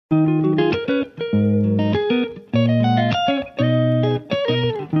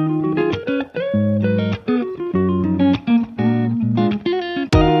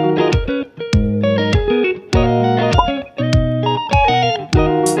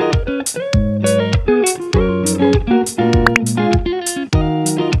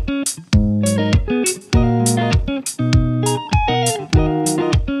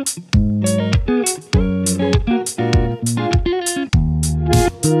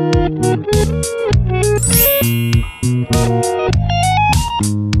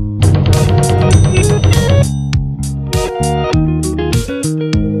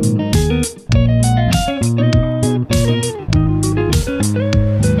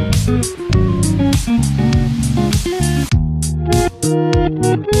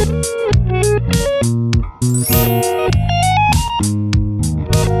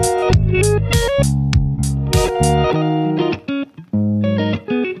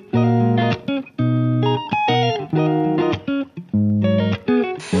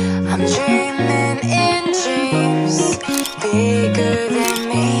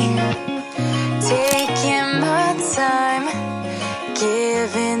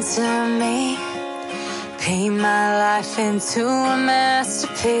given to me. Paint my life into a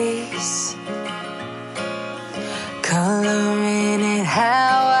masterpiece, coloring it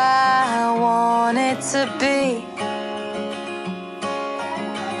how I want it to be.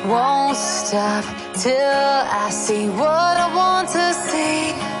 Won't stop till I see what I want to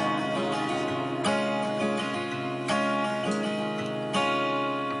see.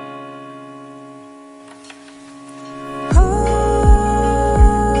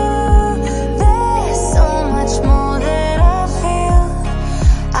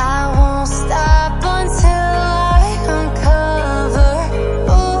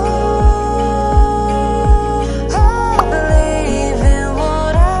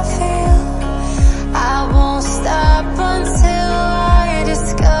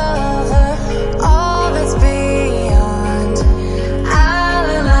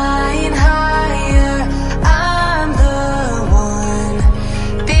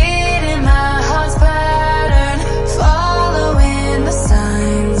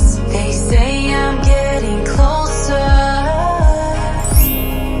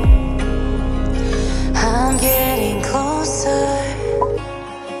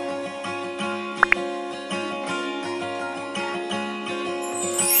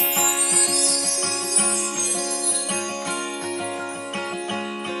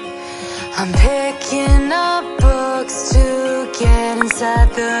 I'm picking up books to get inside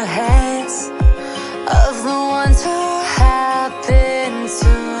the heads of the ones who happen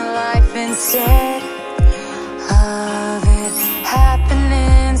to life instead of it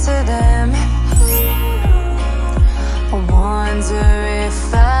happening to them. I wonder if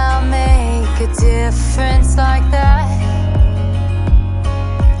I'll make a difference like that,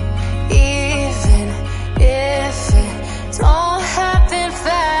 even if it don't happen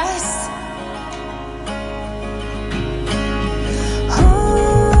fast.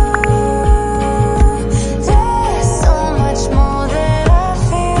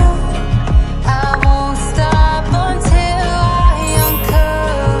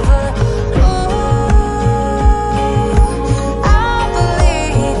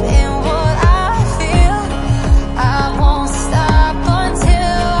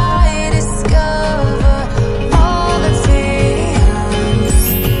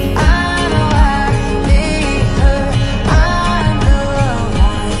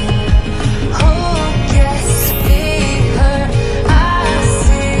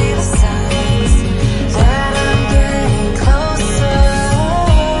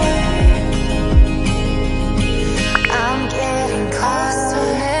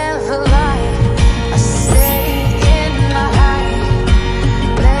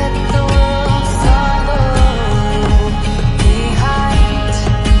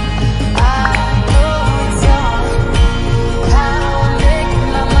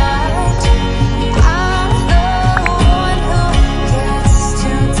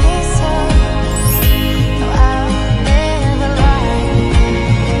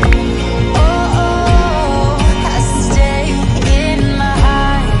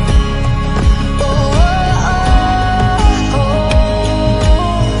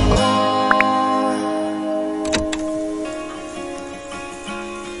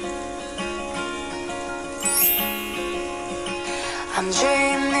 I'm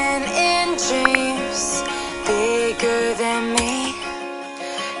dreaming in dreams bigger than me,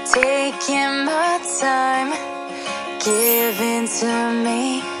 taking my time, giving to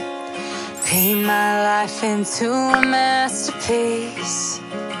me. Paint my life into a masterpiece,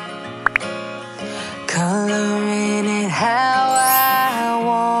 coloring it how I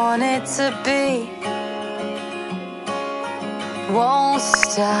want it to be. Won't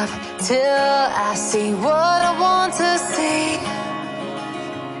stop till I see what I want to see.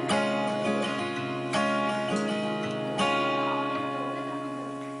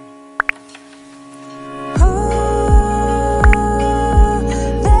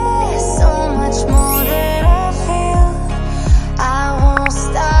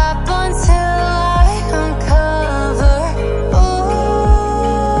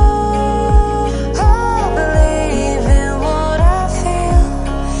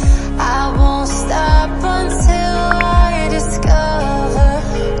 Until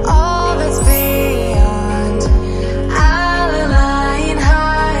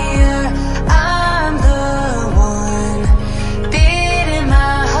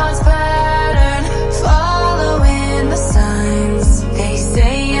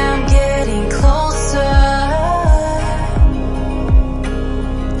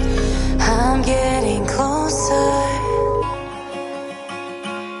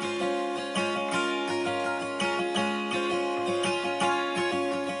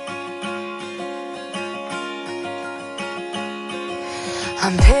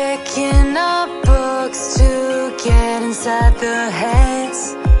I'm picking up books to get inside the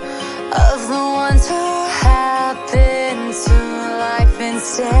heads of the ones who happen to life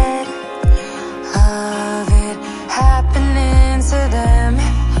instead of it happening to them.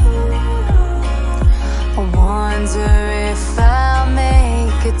 I wonder if I'll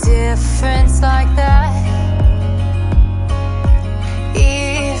make a difference like that,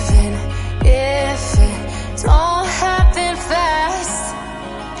 even if it don't happen fast.